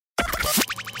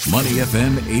Money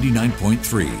FM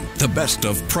 89.3, the best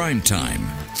of prime time.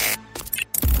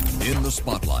 In the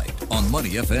spotlight on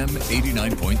Money FM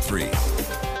 89.3.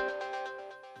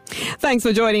 Thanks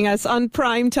for joining us on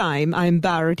Prime Time. I'm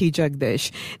Bharati Jagdish.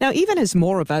 Now, even as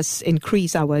more of us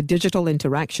increase our digital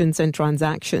interactions and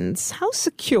transactions, how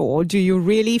secure do you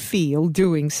really feel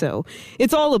doing so?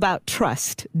 It's all about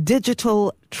trust,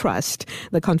 digital trust.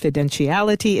 The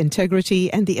confidentiality,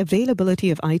 integrity, and the availability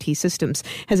of IT systems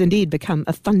has indeed become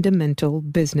a fundamental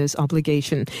business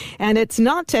obligation. And it's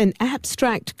not an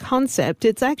abstract concept,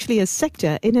 it's actually a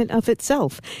sector in and of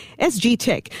itself. SG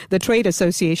Tech, the trade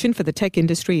association for the tech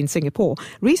industry in Singapore,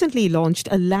 recently launched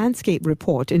a landscape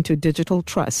report into digital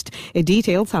trust. It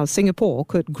details how Singapore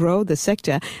could grow the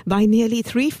sector by nearly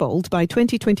threefold by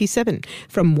 2027,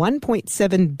 from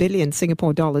 1.7 billion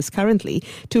Singapore dollars currently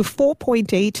to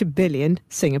 4.8 billion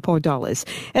Singapore dollars.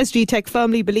 SG Tech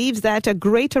firmly believes that a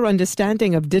greater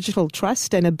understanding of digital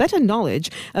trust and a better knowledge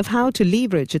of how to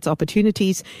leverage its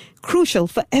opportunities crucial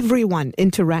for everyone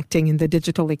interacting in the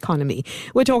digital economy.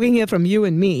 We're talking here from you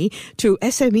and me to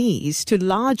SMEs, to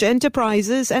large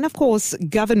enterprises, and of course,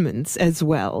 governments as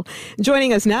well.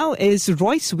 Joining us now is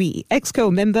Royce Wee,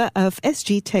 ExCo member of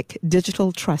SG Tech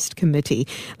Digital Trust Committee.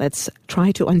 Let's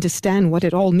try to understand what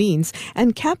it all means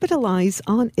and capitalize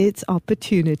on its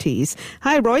opportunities.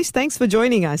 Hi, Royce. Thanks for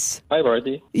joining us. Hi,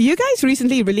 Bharati. You guys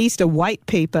recently released a white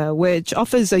paper which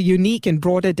offers a unique and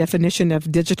broader definition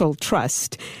of digital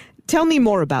trust. Tell me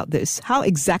more about this. How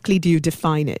exactly do you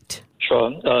define it?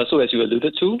 Sure. So as you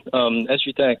alluded to,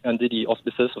 SG Tech, under the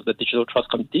auspices of the Digital Trust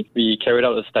Committee, we carried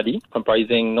out a study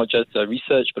comprising not just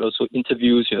research, but also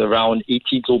interviews with around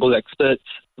 80 global experts,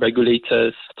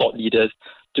 regulators, thought leaders,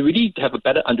 to really have a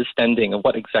better understanding of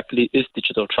what exactly is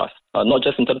digital trust, not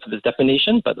just in terms of its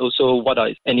definition, but also what are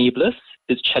its enablers,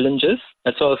 its challenges,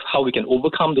 as well as how we can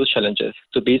overcome those challenges.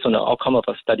 So based on the outcome of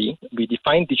our study, we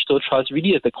define digital trust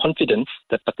really as the confidence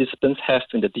that participants have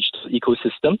in the digital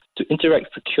ecosystem to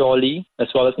interact securely, as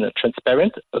well as in a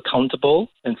transparent, accountable,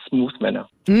 and smooth manner.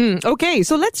 Okay,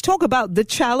 so let's talk about the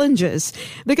challenges.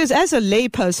 Because as a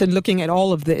layperson looking at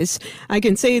all of this, I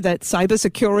can say that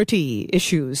cybersecurity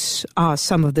issues are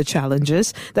some of the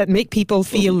challenges that make people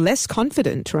feel less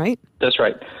confident, right? That's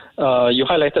right. You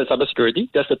highlighted cybersecurity.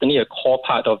 That's certainly a core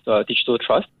part of digital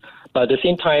trust. But at the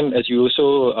same time, as you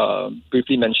also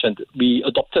briefly mentioned, we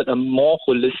adopted a more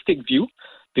holistic view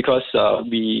because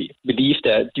we believe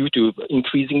that due to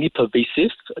increasingly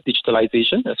pervasive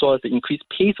digitalization, as well as the increased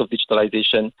pace of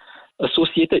digitalization,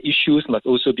 associated issues must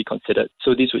also be considered.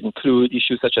 So these would include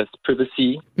issues such as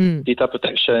privacy, data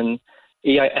protection,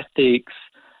 AI ethics,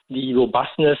 the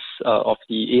robustness of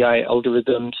the AI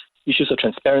algorithms, issues of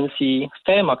transparency,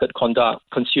 fair market conduct,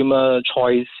 consumer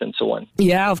choice, and so on.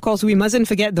 Yeah, of course, we mustn't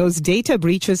forget those data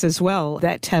breaches as well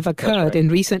that have occurred in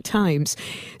recent times.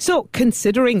 So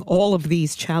considering all of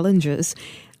these challenges,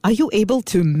 are you able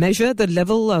to measure the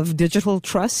level of digital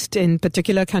trust in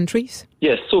particular countries?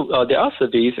 Yes, so there are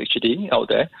surveys actually out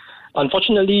there.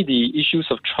 Unfortunately, the issues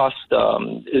of trust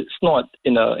it's not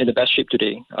in the best shape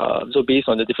today. So based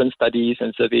on the different studies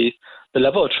and surveys, the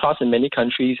level of trust in many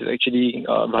countries is actually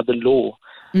rather low,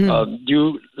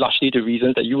 due largely to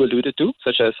reasons that you alluded to,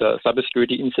 such as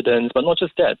cybersecurity incidents, but not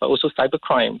just that, but also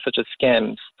cybercrime, such as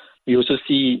scams. We also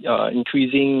see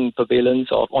increasing prevalence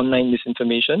of online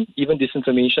misinformation, even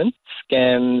disinformation,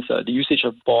 scams, the usage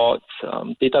of bots,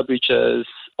 data breaches,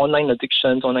 online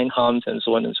addictions, online harms, and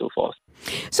so on and so forth.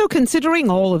 So considering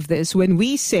all of this, when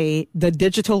we say the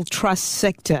digital trust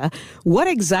sector, what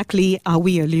exactly are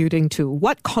we alluding to?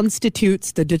 What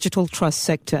constitutes the digital trust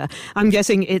sector? I'm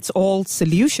guessing it's all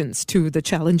solutions to the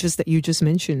challenges that you just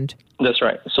mentioned. That's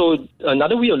right. So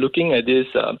another way of looking at this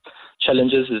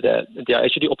challenges is that there are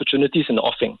actually opportunities in the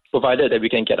offing, provided that we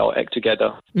can get our act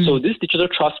together. So this digital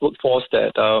trust workforce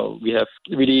that we have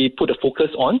really put a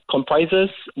focus on comprises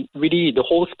really the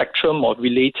whole spectrum of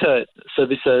related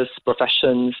services,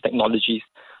 professions, technologies.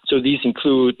 So these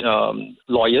include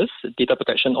lawyers, data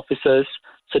protection officers,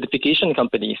 certification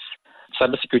companies,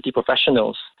 cybersecurity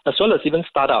professionals, as well as even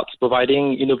startups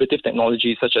providing innovative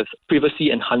technologies such as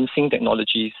privacy-enhancing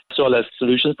technologies, as well as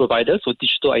solutions providers for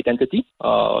digital identity,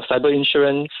 cyber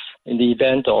insurance in the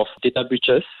event of data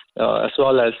breaches, as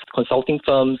well as consulting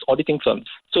firms, auditing firms.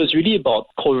 So it's really about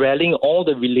corralling all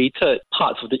the related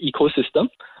parts of the ecosystem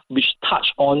which touch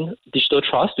on digital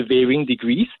trust to varying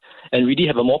degrees and really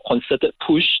have a more concerted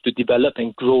push to develop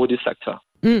and grow this sector.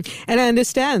 And I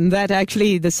understand that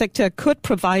actually the sector could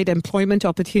provide employment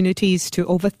opportunities to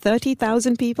over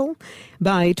 30,000 people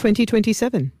by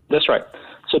 2027. That's right.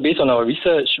 So based on our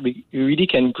research, we really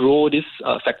can grow this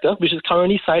sector, which is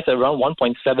currently sized at around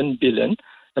 1.7 billion,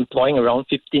 employing around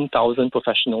 15,000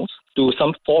 professionals, to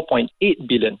some 4.8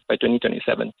 billion by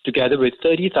 2027, together with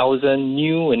 30,000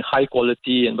 new and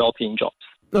high-quality and well-paying jobs.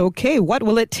 Okay, what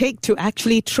will it take to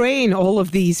actually train all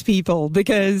of these people?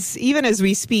 Because even as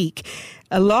we speak,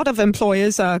 a lot of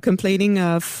employers are complaining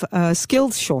of a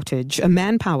skills shortage, a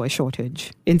manpower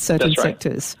shortage in certain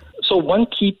sectors. So one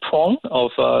key prong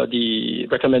of the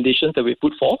recommendations that we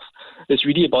put forth is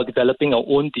really about developing our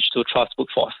own digital trust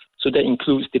workforce. So that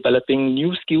includes developing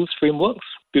new skills frameworks,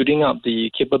 building up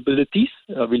the capabilities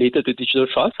related to digital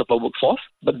trust of our workforce.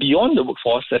 But beyond the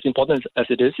workforce, as important as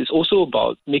it is, it's also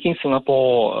about making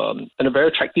Singapore a very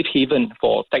attractive haven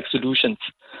for tech solutions,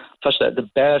 such that the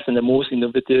best and the most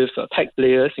innovative tech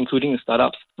players, including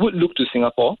startups, would look to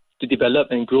Singapore to develop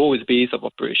and grow its base of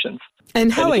operations.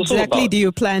 And how exactly do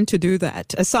you plan to do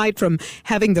that, aside from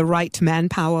having the right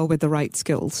manpower with the right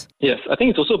skills? Yes, I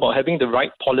think it's also about having the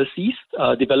right policies,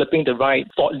 developing the right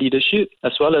thought leadership,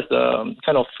 as well as the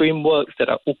kind of frameworks that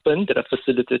are open, that are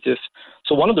facilitative.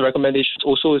 So one of the recommendations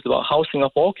also is about how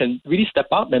Singapore can really step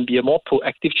up and be a more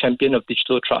proactive champion of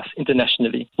digital trust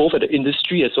internationally, both at the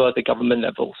industry as well as the government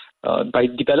levels. By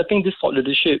developing this thought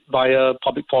leadership via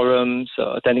public forums,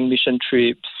 attending mission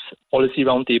trips, policy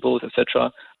roundtables,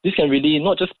 etc., this can really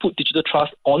not just put digital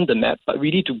trust on the map, but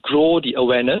really to grow the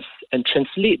awareness and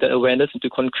translate that awareness into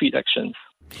concrete actions.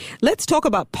 Let's talk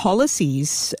about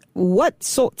policies. What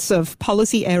sorts of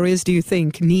policy areas do you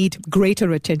think need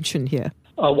greater attention here?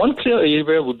 One clear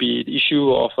area would be the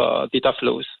issue of data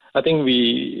flows. I think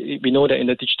we know that in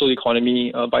the digital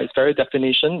economy, by its very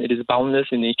definition, it is boundless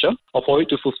in nature. Or for it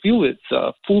to fulfill its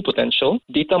full potential,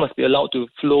 data must be allowed to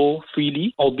flow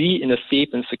freely, albeit in a safe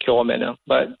and secure manner.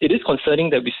 But it is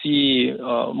concerning that we see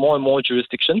more and more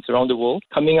jurisdictions around the world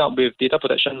coming up with data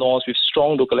protection laws with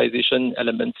strong localization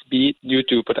elements, be it due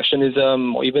to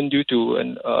protectionism or even due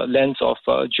to a lens of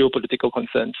geopolitical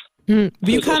concerns.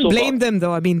 You can't blame them,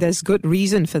 though. I mean, there's good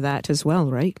reason for that as well,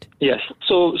 right? Yes.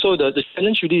 So the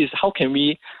challenge really is how can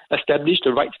we establish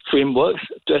the right frameworks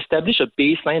to establish a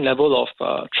baseline level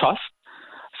of trust,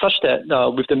 such that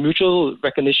with the mutual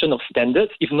recognition of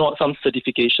standards, if not some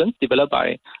certification developed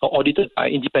by or audited by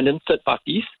independent third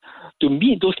parties, to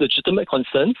meet those legitimate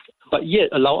concerns, but yet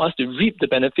allow us to reap the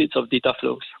benefits of data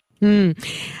flows.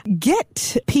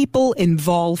 Get people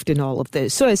involved in all of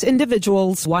this. So as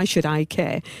individuals, why should I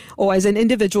care? Or as an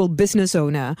individual business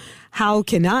owner, how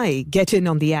can I get in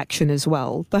on the action as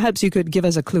well? Perhaps you could give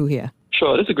us a clue here.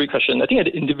 Sure, that's a great question. I think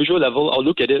at the individual level, I'll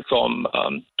look at it from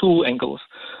two angles.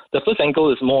 The first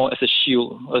angle is more as a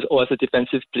shield or as a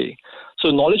defensive play. So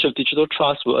knowledge of digital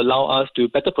trust will allow us to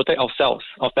better protect ourselves,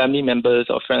 our family members,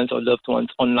 our friends, or loved ones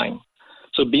online.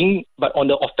 But on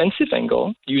the offensive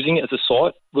angle, using it as a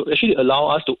sword will actually allow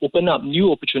us to open up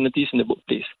new opportunities in the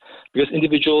workplace, because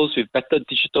individuals with better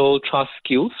digital trust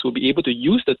skills will be able to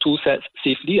use the tool sets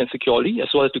safely and securely, as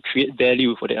well as to create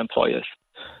value for their employers.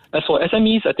 As for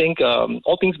SMEs, I think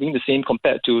all things being the same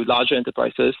compared to larger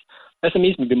enterprises,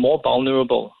 SMEs may be more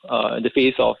vulnerable in the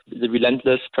face of the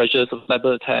relentless pressures of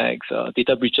cyber attacks,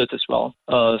 data breaches as well.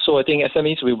 So I think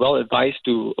SMEs will be well advised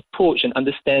to approach and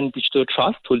understand digital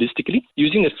trust holistically,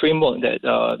 using the framework that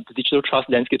the Digital Trust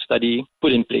Landscape Study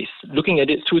put in place, looking at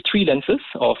it through three lenses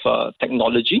of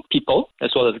technology, people,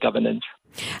 as well as governance.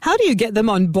 How do you get them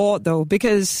on board, though?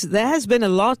 Because there has been a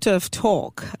lot of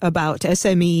talk about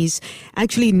SMEs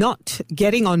actually not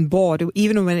getting on board,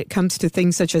 even when it comes to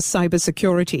things such as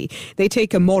cybersecurity. They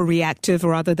take a more reactive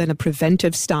rather than a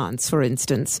preventive stance, for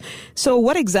instance. So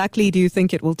what exactly do you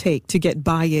think it will take to get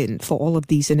buy-in for all of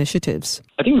these initiatives?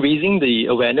 I think raising the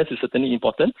awareness is certainly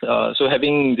important. So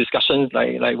having discussions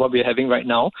like what we're having right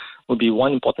now would be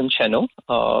one important channel.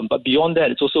 But beyond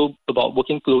that, it's also about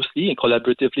working closely and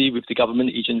collaboratively with the government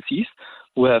agencies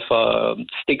who have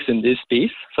stakes in this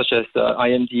space, such as the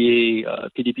IMDA,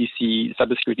 PDPC,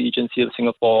 Cybersecurity Agency of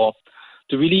Singapore,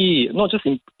 to really not just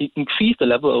increase the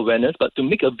level of awareness, but to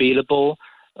make available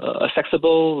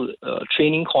accessible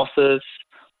training courses,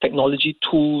 technology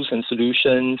tools and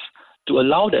solutions to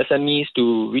allow the SMEs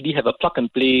to really have a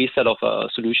plug-and-play set of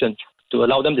solutions to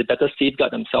allow them to better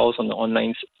safeguard themselves on the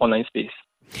online space.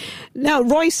 Now,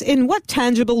 Royce, in what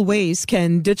tangible ways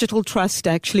can digital trust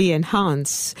actually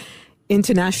enhance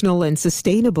international and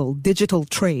sustainable digital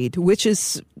trade, which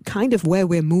is kind of where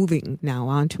we're moving now,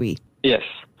 aren't we? Yes,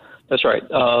 that's right.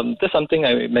 That's something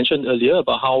I mentioned earlier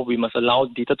about how we must allow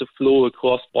data to flow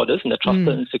across borders in a trusted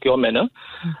and secure manner.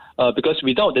 Because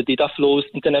without the data flows,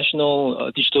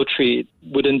 international digital trade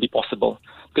wouldn't be possible.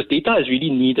 Because data is really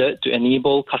needed to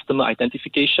enable customer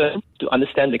identification, to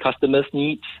understand the customer's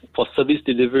needs for service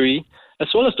delivery, as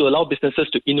well as to allow businesses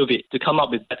to innovate, to come up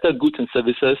with better goods and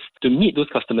services to meet those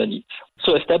customer needs.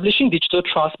 So establishing digital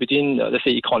trust between, let's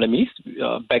say, economies,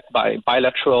 backed by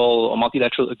bilateral or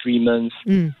multilateral agreements,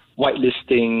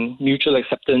 whitelisting, mutual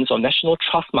acceptance, or national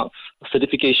trust marks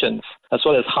certifications, as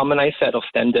well as harmonized set of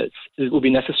standards, it will be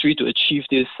necessary to achieve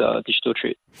this digital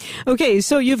trade. Okay,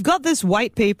 so you've got this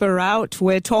white paper out.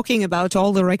 We're talking about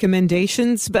all the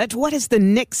recommendations, but what is the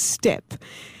next step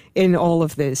in all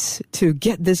of this to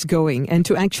get this going and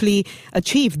to actually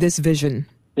achieve this vision?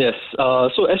 Yes,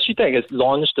 so SGTech has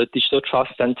launched the Digital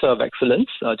Trust Center of Excellence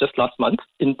just last month,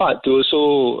 in part to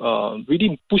also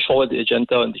really push forward the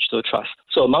agenda on digital trust.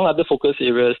 So among other focus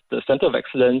areas, the Center of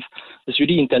Excellence is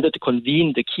really intended to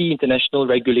convene the key international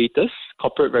regulators,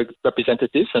 corporate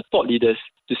representatives and thought leaders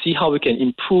to see how we can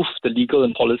improve the legal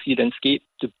and policy landscape,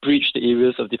 to bridge the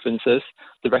areas of differences,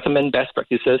 to recommend best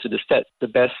practices, to set the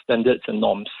best standards and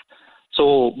norms.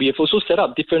 So we have also set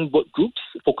up different work groups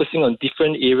focusing on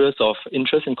different areas of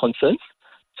interest and concerns.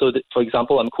 So that, for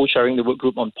example, I'm co-chairing the work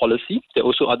group on policy. There are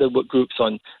also other work groups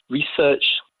on research,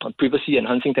 on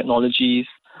privacy-enhancing technologies,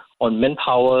 on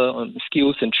manpower, on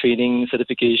skills and training,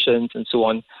 certifications, and so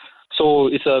on. So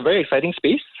it's a very exciting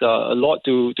space, a lot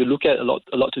to look at, a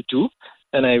lot to do.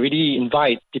 And I really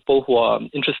invite people who are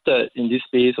interested in this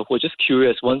space or who are just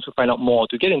curious, want to find out more,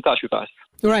 to get in touch with us.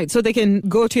 Right, so they can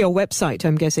go to your website,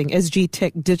 I'm guessing,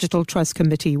 SGTech Digital Trust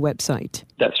Committee website.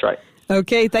 That's right.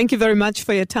 Okay, thank you very much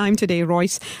for your time today,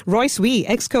 Royce. Royce Wee,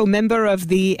 ExCo member of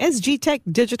the SGTech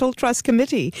Digital Trust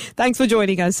Committee. Thanks for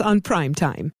joining us on Prime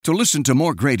Time. To listen to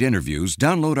more great interviews,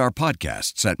 download our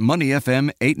podcasts at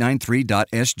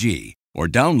moneyfm893.sg or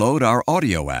download our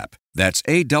audio app. That's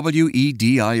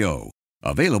AWEDIO.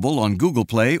 Available on Google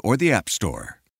Play or the App Store.